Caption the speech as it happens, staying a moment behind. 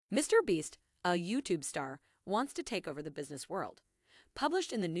Mr. Beast, a YouTube star, wants to take over the business world.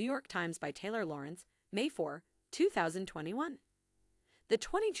 Published in the New York Times by Taylor Lawrence, May 4, 2021. The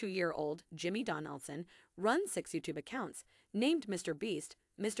 22-year-old Jimmy Donaldson runs 6 YouTube accounts named Mr. Beast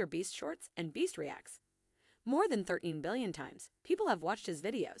Shorts, and Beast Reacts. More than 13 billion times, people have watched his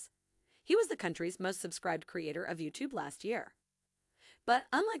videos. He was the country's most subscribed creator of YouTube last year. But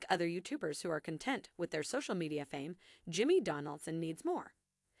unlike other YouTubers who are content with their social media fame, Jimmy Donaldson needs more.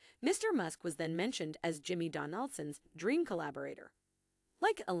 Mr. Musk was then mentioned as Jimmy Donaldson's dream collaborator.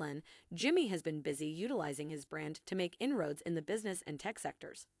 Like Elon, Jimmy has been busy utilizing his brand to make inroads in the business and tech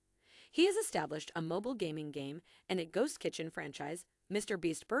sectors. He has established a mobile gaming game and a ghost kitchen franchise, Mr.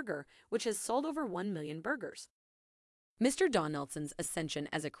 Beast Burger, which has sold over 1 million burgers. Mr. Donaldson's ascension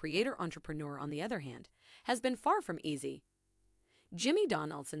as a creator entrepreneur, on the other hand, has been far from easy. Jimmy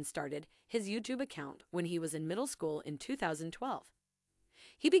Donaldson started his YouTube account when he was in middle school in 2012.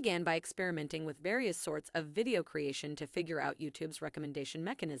 He began by experimenting with various sorts of video creation to figure out YouTube's recommendation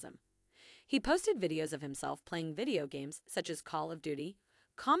mechanism. He posted videos of himself playing video games such as Call of Duty,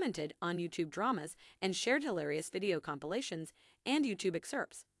 commented on YouTube dramas, and shared hilarious video compilations and YouTube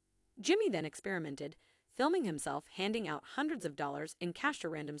excerpts. Jimmy then experimented, filming himself handing out hundreds of dollars in cash to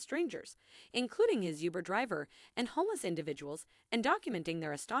random strangers, including his Uber driver and homeless individuals, and documenting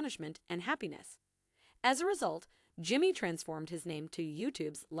their astonishment and happiness. As a result, Jimmy transformed his name to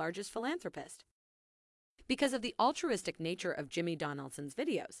YouTube's largest philanthropist. Because of the altruistic nature of Jimmy Donaldson's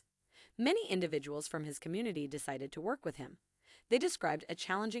videos, many individuals from his community decided to work with him. They described a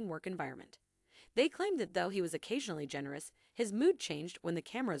challenging work environment. They claimed that though he was occasionally generous, his mood changed when the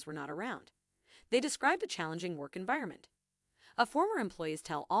cameras were not around. They described a challenging work environment. A former employee's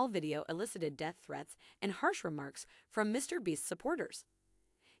tell-all video elicited death threats and harsh remarks from Mr. Beast's supporters.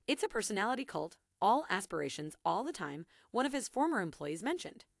 "It's a personality cult, all aspirations, all the time," one of his former employees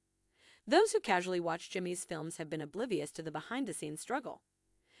mentioned. Those who casually watch Jimmy's films have been oblivious to the behind-the-scenes struggle.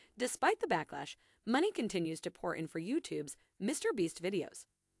 Despite the backlash, money continues to pour in for YouTube's Mr. Beast videos.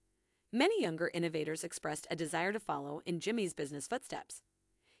 Many younger innovators expressed a desire to follow in Jimmy's business footsteps.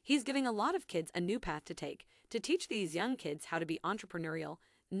 "He's giving a lot of kids a new path to take, to teach these young kids how to be entrepreneurial,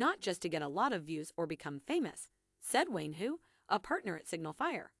 not just to get a lot of views or become famous," said Wayne Hu, a partner at Signal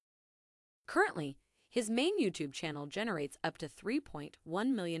Fire. Currently, his main YouTube channel generates up to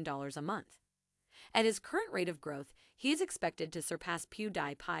 $3.1 million a month. At his current rate of growth, he is expected to surpass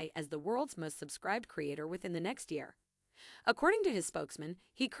PewDiePie as the world's most subscribed creator within the next year. According to his spokesman,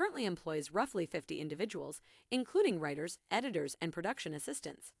 he currently employs roughly 50 individuals, including writers, editors, and production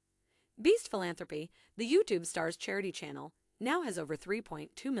assistants. Beast Philanthropy, the YouTube star's charity channel, now has over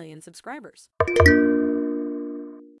 3.2 million subscribers.